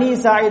சொல்லக்கூடிய பனி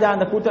சாயிதா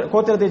அந்த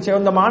கோத்திரத்தை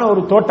சேர்ந்தமான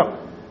ஒரு தோட்டம்,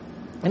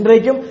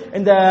 இன்றைக்கும்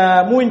இந்த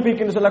மூவின்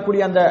பீக் என்று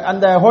சொல்லக்கூடிய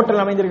அந்த ஹோட்டல்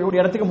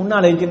அமைந்திருக்கக்கூடிய இடத்துக்கு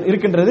முன்னால்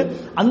இருக்கின்றது.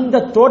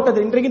 அந்த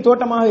தோட்டத்தில் இன்றைக்கும்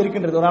தோட்டமாக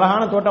இருக்கின்றது, ஒரு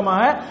அழகான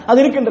தோட்டமாக அது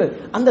இருக்கின்றது.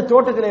 அந்த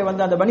தோட்டத்திலே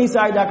அந்த பனி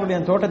சாயிதாக்களுடைய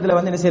தோட்டத்தில்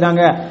என்ன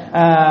செய்றாங்க,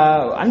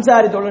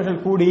 அன்சாரி தோழர்கள்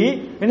கூடி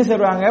என்ன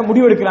செய்றாங்க,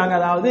 முடிவெடுக்கிறாங்க.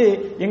 அதாவது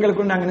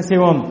எங்களுக்கு நாங்க என்ன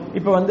செய்வோம்,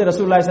 இப்ப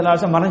ரசூலுல்லாஹி ஸல்லல்லாஹு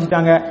அலைஹி வஸல்லம்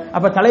மரணிச்சிட்டாங்க,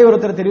 அப்ப தலைவர்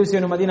ஒருத்தர் தெரிவு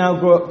செய்யணும்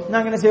மதீனாவுக்கு,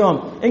 நாங்க என்ன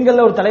செய்வோம், எங்கள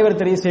ஒரு தலைவர்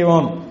தெரிவு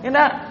செய்வோம்.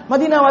 ஏன்னா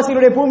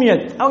மதீனாவாசிகளுடைய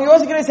பூமியல், அவங்க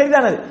யோசிக்கிறது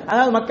சரிதானது.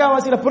 அதாவது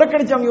மக்காவாசிகளை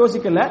புறக்கணிச்சு அவங்க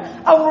யோசிக்கல,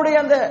 அவங்களுடைய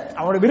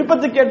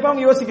விருப்பத்துக்கு ஏற்ப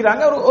அவங்க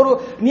யோசிக்கிறாங்க. ஒரு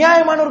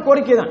நியாயமான ஒரு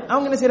கோரிக்கை தான்.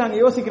 அவங்க என்ன செய்றாங்க,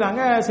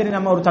 யோசிக்கிறாங்க, சரி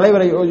நம்ம ஒரு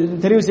தலைவரை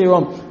தெரிவு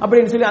செய்வோம்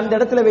அப்படின்னு சொல்லி அந்த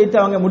இடத்துல வைத்து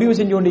அவங்க முடிவு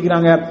செஞ்சு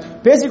கொண்டிருக்கிறாங்க,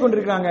 பேசிக்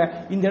கொண்டிருக்கிறாங்க.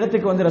 இந்த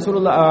இடத்துக்கு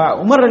ரசூலுல்லாஹ்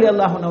உமர்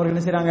ரலியல்லாஹு அன்ஹு அவர்கள்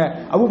என்ன செய்றாங்க,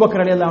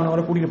 அபூபக்கர் ரலியல்லாஹு அன்ஹு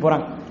அவரை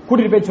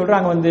கூட்டிட்டு போய்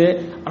சொல்றாங்க,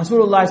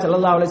 ரசூலுல்லாஹி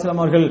ஸல்லல்லாஹு அலைஹி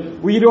வஸல்லம் அவர்கள்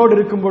உயிரோடு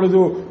இருக்கும்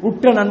பொழுது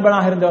உற்ற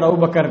நண்பனாக இருந்தவர்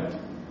அபூபக்கர்,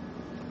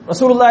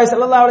 ரசூலுல்லாஹி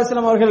ஸல்லல்லாஹு அலைஹி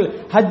வஸல்லம் அவர்கள்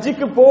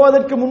ஹஜ்ஜுக்கு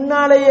போவதற்கு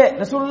முன்னாலேயே,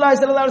 ரசூலுல்லாஹி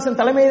ஸல்லல்லாஹு அலைஹி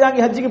வஸல்லம் தலைமை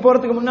தாங்கி ஹஜ்ஜுக்கு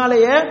போறதுக்கு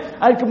முன்னாலேயே,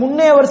 அதுக்கு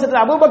முன்னே வருஷத்துல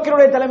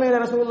அபூபக்கருடைய தலைமையில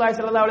ரசூலுல்லாஹி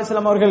ஸல்லல்லாஹு அலைஹி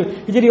வஸல்லம் அவர்கள்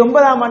ஹிஜ்ரி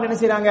 9ஆம் ஆண்டு என்ன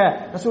செய்றாங்க,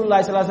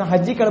 ரசூலுல்லாஹி ஸல்லல்லாஹு அலைஹி வஸல்லம்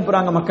ஹஜ்ஜுக்கு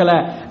அனுப்புறாங்க மக்களை.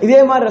 இதே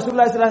மாதிரி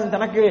ரசூலுல்லாஹி ஸல்லல்லாஹு அலைஹி வஸல்லம்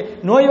தனக்கு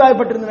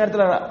நோய்வாய்ப்பட்டிருந்த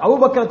நேரத்தில்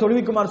அபூபக்கரை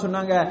தொழுவிக்குமாறு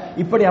சொன்னாங்க.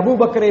 இப்படி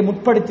அபூபக்கரை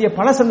முற்படுத்திய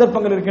பல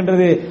சந்தர்ப்பங்கள்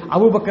இருக்கின்றது.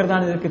 அபூபக்கர்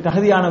தான் இதற்கு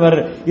தகுதியானவர்,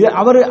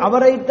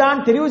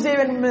 அவரைத்தான் தெரிவு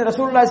செய்வேன் என்பதை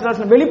ரசூலுல்லாஹி ஸல்லல்லாஹு அலைஹி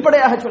வஸல்லம்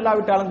வெளிப்படையாக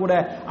சொல்லாவிட்டாலும் கூட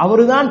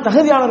அவர்தான்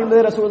தகுதியானவர்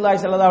என்பதை ரசூலுல்லாஹி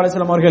ஸல்லல்லாஹு அலைஹி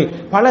வஸல்லம் அவர்கள்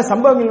பல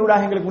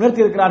சம்பவங்களூடாக எங்களுக்கு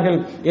உணர்த்தி இருக்கிறார்கள்.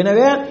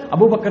 எனவே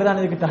அபூபக்கர் தான்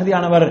இதுக்கு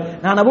தகுதியானவர்,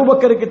 நான்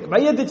அபூபக்கருக்கு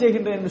பையத்து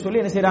செய்கின்றேன் என்று சொல்லி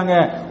என்ன செய்றாங்க,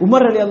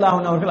 உமர் ரலியல்லாஹு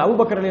அன்ஹு அவர்கள்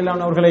அபூபக்கர் ரலியல்லாஹு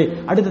அன்ஹு அவர்களை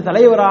அடுத்த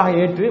தலைவராக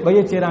ஏற்று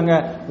பையத் செய்றாங்க.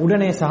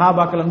 உடனே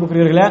சஹாபாக்கள்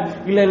அன்புக்குரியவர்களே,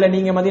 இல்ல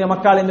நீங்க மதீனா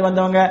மக்கால இருந்து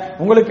வந்தவங்க,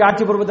 உங்களுக்கு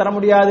ஆட்சி பொறுப்பு தர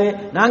முடியாது,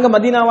 நாங்க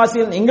மதீனா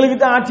வாசிகள், எங்களுக்கு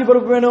தான் ஆட்சி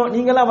பொறுப்பு வேணும்,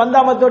 நீங்க எல்லாம்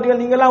வந்தா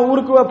மத்தோட்டிகள், நீங்க எல்லாம்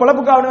ஊருக்கு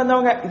பொழப்புக்காக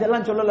வந்தவங்க,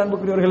 இதெல்லாம் சொல்லல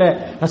அன்புக்குரியவர்களே.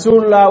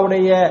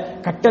 ரசூலுல்லாஹ்வுடைய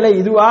கட்டளை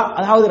இதுவா?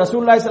 அதாவது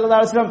ரசூலுல்லாஹி ஸல்லல்லாஹு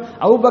அலைஹி வஸல்லம்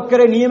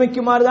அபூபக்கரை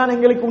நியமிக்குமாறு தான்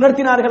எங்களுக்கு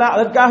உணர்த்தினார்களா?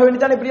 அதற்காக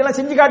வேண்டித்தான் இப்படி எல்லாம்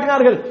செஞ்சு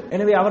காட்டினார்கள்.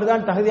 எனவே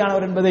அவர்தான்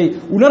தகுதியானவர் என்பதை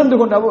உணர்ந்து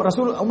கொண்டு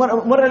ரசூல்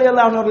உமர்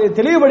ரலியல்லாஹு அன்ஹு அவர்களை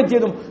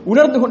தெளிவுபடுத்தியதும்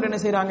உணர்ந்து கொண்டு என்ன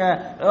செய்றாங்க,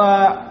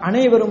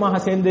 அனைவருமாக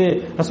சேர்ந்து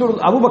ரசூல்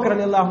அபூபக்கர்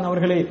ரலியல்லாஹு அன்ஹு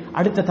அவர்களை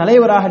அடுத்த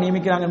தலைவராக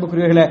நியமிக்கிறாங்க.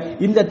 அன்புக்குரியவர்களே,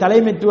 இந்த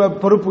தலைமைத்துவ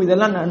பொறுப்பு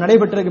இதெல்லாம்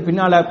நடைபெற்றதுக்கு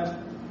பின்னால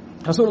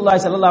ரசூலுல்லாஹி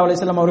ஸல்லல்லாஹு அலைஹி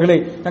வஸல்லம் அவர்களை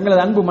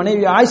தங்களது அன்பு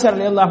மனைவி ஆயிஷா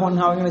ரலியல்லாஹு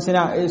அன்ஹா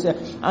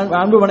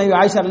அன்பு மனைவி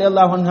ஆயிஷா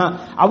ரலியல்லாஹு அன்ஹா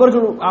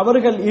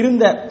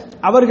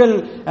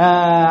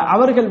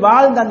அவர்கள்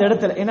வாழ்ந்த அந்த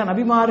இடத்துல, ஏன்னா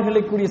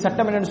நபிமார்களுக்குரிய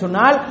சட்டம் என்னன்னு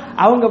சொன்னால்,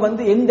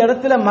 அவங்க எந்த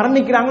இடத்துல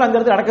மரணிக்கிறாங்களோ அந்த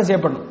இடத்துல அடக்கம்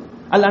செய்யப்படணும்.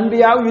 அல்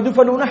அன்பியா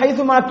யுதுஃபனூன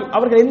ஹைது மாத்து,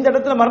 அவர்கள் எந்த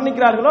இடத்துல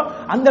மரணிக்கிறார்களோ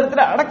அந்த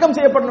இடத்துல அடக்கம்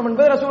செய்யப்படணும்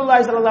என்பது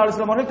ரசூலுல்லாஹி ஸல்லல்லாஹு அலைஹி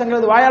வஸல்லம் அவர்கள்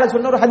தங்களது வாயால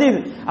சொன்ன ஒரு ஹதீஸ்.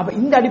 அப்ப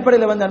இந்த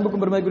அடிப்படையில்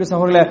அன்புக்கும் பெருமதிக்குரிய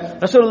சகோதரர்களே,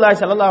 ரசூலுல்லாஹி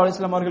ஸல்லல்லாஹு அலைஹி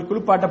வஸல்லம் அவர்கள்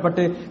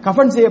குளிப்பாட்டப்பட்டு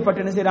கஃன்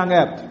செய்யப்பட்டு என்ன செய்றாங்க,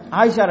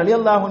 ஆயிஷா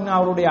ரலியல்லாஹு அன்ஹா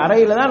அவருடைய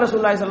அறையில தான்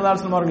ரசூலுல்லாஹி ஸல்லல்லாஹு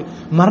அலைஹி வஸல்லம் அவர்கள்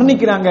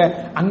மரணிக்கிறாங்க,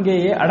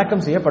 அங்கேயே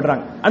அடக்கம்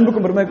செய்யப்படுறாங்க.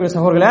 அன்புக்கும் பெருமதிக்குரிய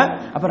சகோதரர்களே,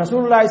 அப்ப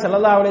ரசூலுல்லாஹி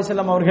ஸல்லல்லாஹு அலைஹி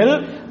வஸல்லம் அவர்கள்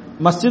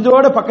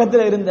மஸ்ஜிதோட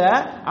பக்கத்தில் இருந்த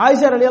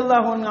ஆயிஷா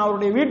ரலியல்லாஹு அன்ஹா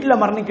அவருடைய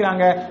வீட்டில்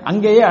மரணிக்கிறாங்க,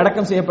 அங்கேயே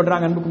அடக்கம்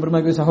செய்யப்படுறாங்க. அன்புக்கும்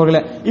பெருமதிக்குரிய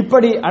சகோதரர்களே,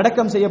 இப்படி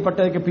அடக்கம்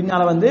செய்யப்பட்டதுக்கு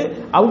பின்னால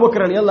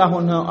அபூபக்கர் ரலியல்லாஹு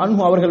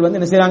அன்ஹு அவர்கள்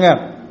என்ன செய்றாங்க,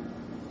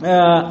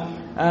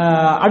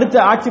 அடுத்த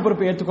ஆட்சி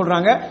பொறுப்பை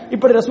ஏற்றுக்கொள்றாங்க.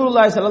 இப்படி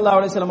ரசூலுல்லாஹி ஸல்லல்லாஹு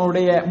அலைஹி வஸல்லம்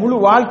அவருடைய முழு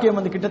வாழ்க்கையும்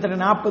கிட்டத்தட்ட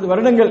 40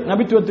 வருடங்கள்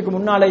நபித்துவத்துக்கு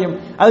முன்னாலேயும்,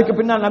 அதுக்கு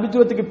பின்னால்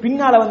நபித்துவத்துக்கு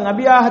பின்னால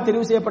நபியாக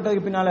தெரிவு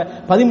செய்யப்பட்டதுக்கு பின்னால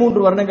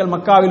 13 வருடங்கள்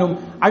மக்காவிலும்,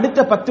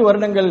 அடுத்த 10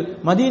 வருடங்கள்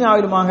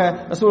மதீனாவிலுமாக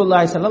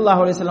ரசூலுல்லாஹி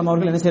ஸல்லல்லாஹு அலைஹி வஸல்லம்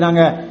அவர்கள் என்ன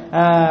செய்றாங்க,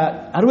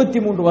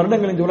 63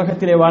 வருடங்கள் இந்த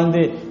உலகத்திலே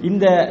வாழ்ந்து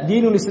இந்த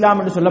தீனுல் இஸ்லாம்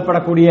என்று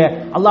சொல்லப்படக்கூடிய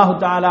அல்லாஹு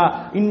தஆலா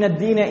இன்ன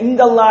தீன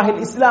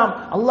இந்தல்லாஹில் இஸ்லாம்,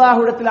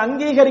 அல்லாஹ்விடத்தில்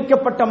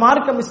அங்கீகரிக்கப்பட்ட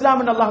மார்க்கம் இஸ்லாம்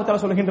என்று அல்லாஹு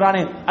தஆலா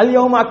சொல்கின்றானே, அல்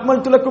யௌம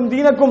அக்மல்து லக்கும்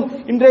தீனக்கும்,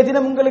 இன்றைய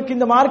தினம் உங்களுக்கு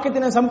இந்த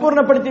மார்க்கத்தை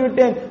சம்பூர்ணப்படுத்தி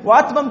விட்டேன்,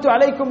 வாத்மம்து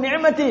அலைக்கும்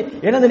நிஅமதி,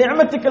 எனது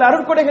நிஅமத்துக்கள்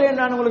அருட்கொடைகளை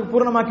நான் உங்களுக்கு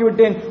பூர்ணமாக்கி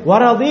விட்டேன்,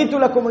 வரதீது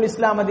லக்குமுல்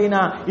இஸ்லாம்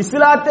தீனா,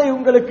 இஸ்லாத்தை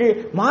உங்களுக்கு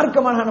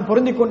மார்க்கமாக நான்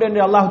பொருந்திக் கொண்டேன்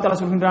என்று அல்லாஹ் தஆலா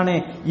சொல்கின்றானே.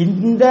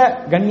 இந்த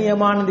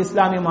கண்ணியமான இந்த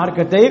இஸ்லாமிய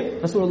மார்க்கத்தை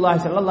ரசூலுல்லாஹி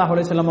ஸல்லல்லாஹு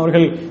அலைஹி வஸல்லம்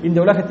அவர்கள் இந்த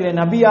உலகத்திலே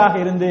நபியாக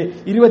இருந்து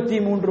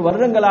 23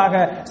 வருடங்களாக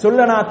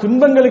சொல்லனா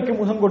துன்பங்களுக்கு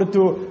முகம்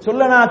கொடுத்து,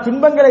 சொல்லனா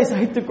துன்பங்களை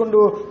சகித்துக்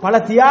கொண்டு, பல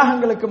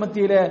தியாகங்களுக்கு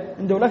மத்தியிலே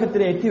இந்த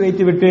உலகத்திலே எட்டி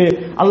வைத்துவிட்டு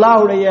அல்லாஹ்வுடைய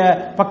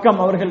பக்கம்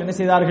அவர்கள் என்ன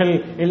செய்தார்கள்,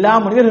 எல்லா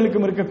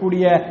மனிதர்களுக்கும்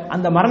இருக்கக்கூடிய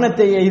அந்த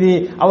மரணத்தை எய்தி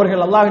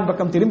அவர்கள் அல்லாஹ்வின்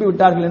பக்கம் திரும்பி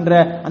விட்டார்கள் என்ற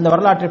அந்த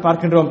வரலாற்றை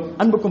பார்க்கின்றோம்.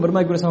 அன்புக்கும்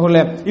பெருமதிக்குரிய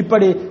சகோதரர்களே,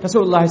 இப்படி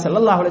ரசூலுல்லாஹி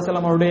ஸல்லல்லாஹு அலைஹி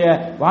வஸல்லம் அவருடைய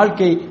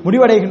வாழ்க்கை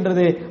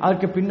முடிவடைகின்றது.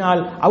 அதற்கு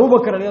பின்னால்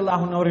அபூபக்கர்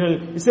ரலியல்லாஹு அன்ஹு அவர்கள்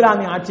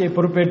இஸ்லாமிய ஆட்சியை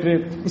பொறுப்பேற்று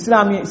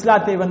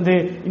இஸ்லாத்தை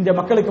இந்த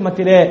மக்களுக்கு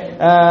மத்தியிலே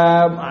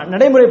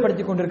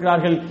நடைமுறைப்படுத்திக்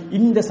கொண்டிருக்கிறார்கள்.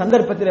 இந்த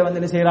சந்தர்ப்பத்தில்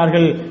என்ன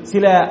செய்கிறார்கள்,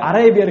 சில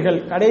அரேபியர்கள்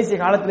கடைசி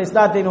காலத்தில்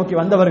இஸ்லாத்தை நோக்கி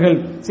வந்தவர்கள்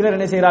சிலர்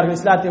என்ன செய்கிறார்கள்,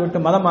 இஸ்லாத்தை விட்டு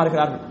மதம்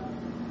மாறுகிறார்கள்.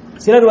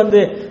 சிலர்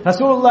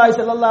ரசூலுல்லாஹி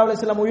ஸல்லல்லாஹு அலைஹி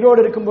வஸல்லம் உயிரோடு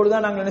இருக்கும் பொழுது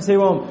தான் நாங்கள் என்ன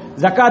செய்வோம்,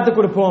 ஜகாத்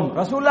கொடுப்போம்.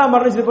 ரசூலுல்லாஹ்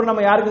மரணிச்சதுக்கு அப்புறம்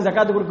நம்ம யாருக்கும்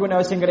ஜகாத் கொடுக்க வேண்டிய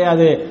அவசியம்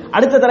கிடையாது,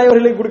 அடுத்த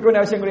தலைவர்களுக்கு கொடுக்க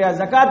வேண்டிய அவசியம் கிடையாது,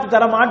 ஜகாத்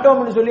தர மாட்டோம்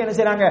என்று சொல்லி என்ன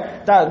செய்றாங்க,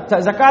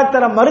 ஜகாத்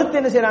தர மறுத்து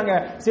என்ன செய்றாங்க,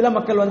 சில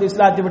மக்கள்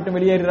இஸ்லாத்தை விட்டு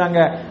வெளியேறாங்க.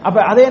 அப்ப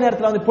அதே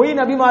நேரத்தில் பொய்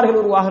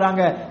நபிமார்கள்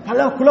உருவாகிறாங்க,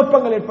 பல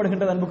குழப்பங்கள்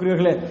ஏற்படுகின்றது.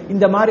 அன்புக்குரியவர்களே,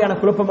 இந்த மாதிரியான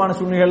குழப்பமான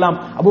சூழ்நிலை எல்லாம்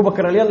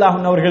அபூபக்கர் ரலியல்லாஹு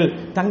அன்ஹு அவர்கள்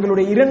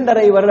தங்களுடைய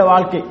 2.5 வருட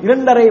வாழ்க்கை,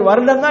 2.5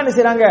 வருடம் தான் என்ன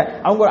செய்றாங்க,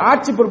 அவங்க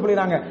ஆட்சி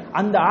பொறுப்புறாங்க.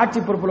 அந்த ஆட்சி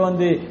பொறுப்புல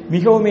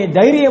மிகவும்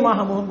தைரியமாக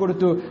முகம்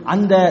கொடுத்து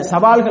அந்த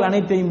சவால்கள்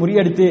அனைத்தையும்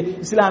முறியடித்து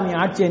இஸ்லாமிய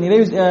ஆட்சியை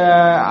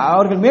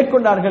அவர்கள்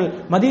மேற்கொண்டார்கள்.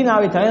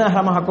 மதீனாவை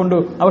தலைநகரமாக கொண்டு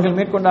அவர்கள்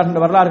மேற்கொண்டார்கள்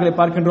என்ற வரலாறுகளை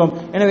பார்க்கின்றோம்.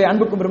 எனவே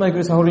அன்புக்கும்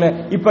பெருமதிக்குரிய சகோதரர்களே,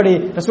 இப்படி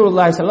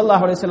ரசூலுல்லாஹி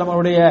ஸல்லல்லாஹு அலைஹி வஸல்லம்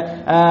அவருடைய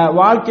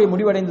வாழ்க்கை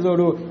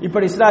முடிவடைந்ததோடு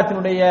இப்படி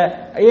இஸ்லாத்தினுடைய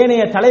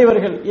ஏனைய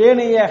தலைவர்கள்,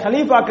 ஏனைய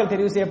ஹலீஃபாக்கள்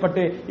தெரிவு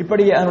செய்யப்பட்டு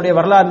இப்படி அதனுடைய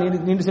வரலாறு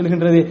நீண்டு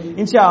செல்கின்றது.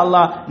 இன்ஷா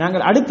அல்லாஹ்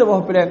நாங்கள் அடுத்த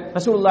வகுப்பில்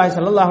ரசூலுல்லாஹி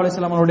ஸல்லல்லாஹு அலைஹி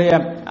வஸல்லம் அவருடைய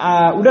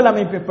உடல்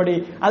அமைப்பு எப்படி,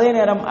 அதே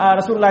நேரம்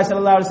ரசூலுல்லாஹி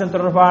ஸல்லல்லாஹு அலைஹி வஸல்லம்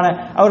தொடர்பான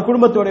அவர்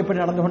குடும்பத்தோடு எப்படி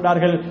நடந்து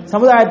கொண்டார்கள்,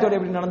 சமுதாயத்தோடு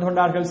எப்படி நடந்து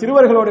கொண்டார்கள்,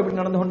 சிறுவர்களோடு எப்படி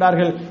நடந்து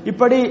கொண்டார்கள்.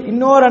 இப்படி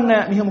இன்னொரு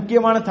மிக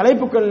முக்கியமான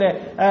தலைப்புகள்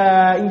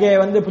இங்கே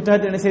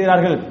புத்தகத்தில் என்ன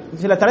செய்கிறார்கள்,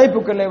 சில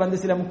தலைப்புகளை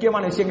சில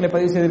முக்கியமான விஷயங்களை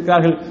பதிவு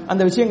செய்திருக்கிறார்கள்.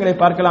 அந்த விஷயங்களை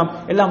பார்க்கலாம்.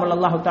 எல்லாம்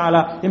அல்லாஹ்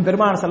தஆலா எம்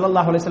பெருமானார்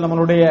ஸல்லல்லாஹு அலைஹி வஸல்லம்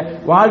அவருடைய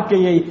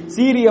வாழ்க்கையை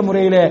சீரிய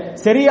முறையில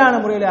சரியான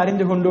முறையில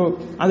அறிந்து கொண்டு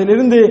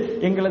அதிலிருந்து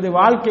எங்களது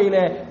வாழ்க்கையில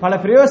பல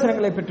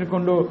பிரயோசனங்களை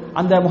பெற்றுக்கொண்டு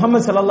அந்த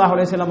முஹம்மது ஸல்லல்லாஹு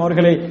அலைஹி வஸல்லம்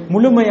அவர்களை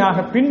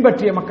முழுமையாக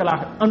பின்பற்றிய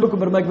மக்களாக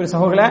அன்புக்கும் பெருமதிக்குரிய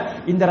சகோதரர்களே,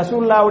 இந்த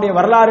ரசூலுல்லாஹ்வுடைய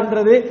வரலாறு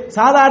என்றது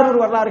சாதாரண ஒரு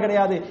வரலாறு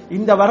கிடையாது.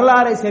 இந்த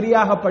வரலாறை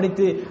சரியாக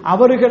படித்து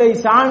அவர்களை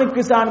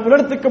சாணுக்கு சான்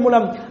முலத்துக்கு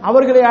மூலம்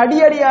அவர்களை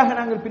அடியடியாக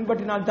நாங்கள்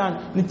பின்பற்றினால்தான்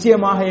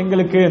நிச்சயமாக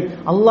எங்களுக்கு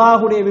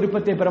அல்லாஹ்வுடைய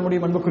விருப்பத்தை பெற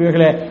முடியும்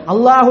அன்புக்குரியவர்களே,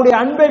 அல்லாஹ்வுடைய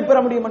அன்பை பெற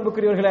முடியும்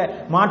அன்புக்குரியவர்களே.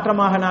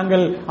 மாற்றமாக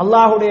நாங்கள்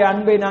அல்லாஹ்வுடைய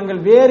அன்பை நாங்கள்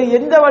வேறு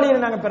எந்த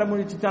வழியில் நாங்கள் பெற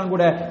முயற்சித்தாலும்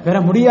கூட பெற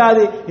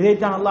முடியாது.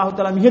 இதைத்தான் அல்லாஹ்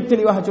தஆலா மிக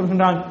தெளிவாக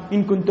சொல்கின்றான்.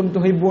 இன் குன்தும்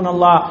துஹிப்பூன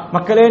அல்லாஹ்,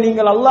 மக்களே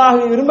நீங்கள்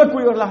அல்லாஹ்வை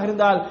விரும்பக்கூடியவர்களாக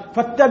இருந்தால்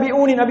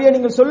ஃபத்தபிஊனி, நபியே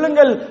நீங்கள்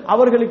சொல்லுங்கள்,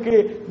 அவர்களுக்கு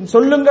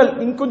சொல்லுங்கள்,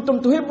 இன்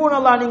குன்தும் துஹிப்பூன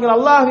அல்லாஹ், நீங்கள்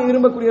அல்லாஹ்வை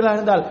விரும்பக்கூடியவர்களாக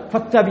இருந்தால்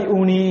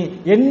ஃபத்தபிஊனி,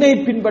 என்னை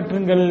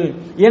பின்பற்றுங்கள்,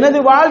 எனது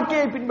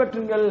வாழ்க்கையை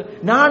பின்பற்றுங்கள்,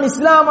 நான்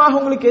இஸ்லாமாக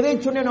உங்களுக்கு எதை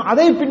சொன்னேனோ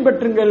அதை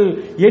பின்பற்றுங்கள்.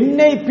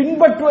 என்னை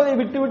பின்பற்றுவதை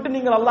விட்டுவிட்டு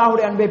நீங்கள்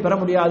அல்லாஹ்வுடைய அன்பை பெற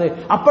முடியாது.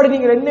 அப்படி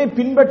நீங்கள் என்னை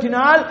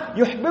பின்பற்றினால்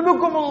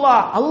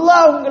யுஹ்பிபுக்குமுல்லாஹ்,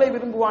 அல்லாஹ் உங்களை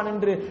விரும்புவான்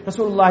என்று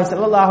ரசூலுல்லாஹி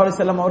ஸல்லல்லாஹு அலைஹி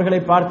வஸல்லம்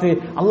அவர்களை பார்த்து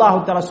அல்லாஹ்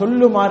தஆலா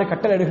சொல்லுமாறு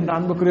கட்டளையிடுகின்ற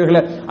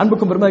அன்புக்குரியவர்களே,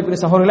 அன்புக்கும்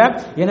பெருமதிக்குரிய சகோதரர்களே.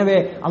 எனவே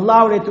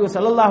அல்லாஹ்வுடைய தூதர்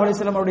ஸல்லல்லாஹு அலைஹி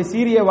வஸல்லம் அவருடைய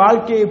சீரிய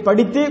வாழ்க்கையை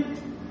படித்து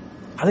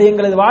அதை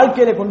எங்களது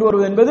வாழ்க்கையில கொண்டு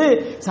வருவது என்பது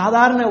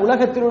சாதாரண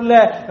உலகத்தில் உள்ள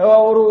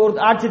ஒரு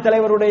ஆட்சி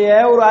தலைவருடைய,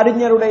 ஒரு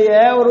அறிஞருடைய,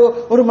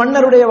 ஒரு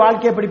மன்னருடைய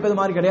வாழ்க்கையை படிப்பது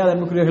மாதிரி கிடையாது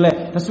அன்புக்குரியவர்களே.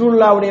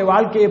 ரசூலுல்லாஹ்வுடைய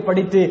வாழ்க்கையை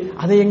படித்து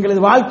அதை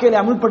எங்களது வாழ்க்கையில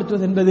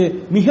அமல்படுத்துவது என்பது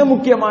மிக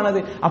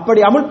முக்கியமானது.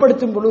 அப்படி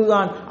அமல்படுத்தும்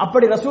பொழுதுதான்,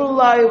 அப்படி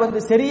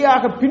ரசூலுல்லாஹை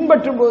சரியாக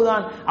பின்பற்றும்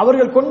பொழுதுதான்,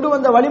 அவர்கள் கொண்டு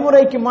வந்த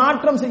வழிமுறைக்கு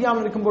மாற்றம்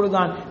செய்யாமல் இருக்கும்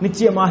பொழுதுதான்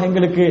நிச்சயமாக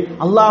எங்களுக்கு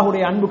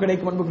அல்லாஹ்வுடைய அன்பு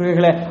கிடைக்கும்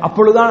அன்புக்குரியவர்களே.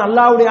 அப்பொழுதுதான்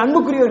அல்லாஹ்வுடைய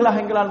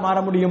அன்புக்குரியவர்களாக எங்களால் மாற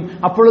முடியும்.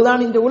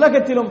 அப்பொழுதுதான் இந்த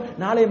உலகத்திலும்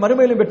நாளை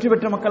மறுமையிலும் வெற்றி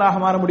பெற்ற மக்களாக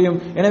மாற முடியும்.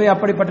 எனவே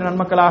அப்படிப்பட்ட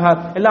நன்மக்களாக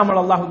எல்லாம்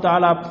அல்லாஹ்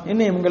தஆலா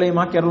என்னை உங்களை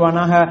மாக்கி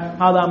அருள்வானாக.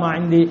 ஹாதா மா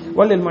இன்தி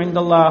வல்லில் மா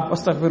இன்தல்லாஹ்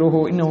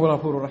வஸ்தக்பிருஹு இன்னஹு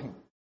கஃபூருர் ரஹீம்.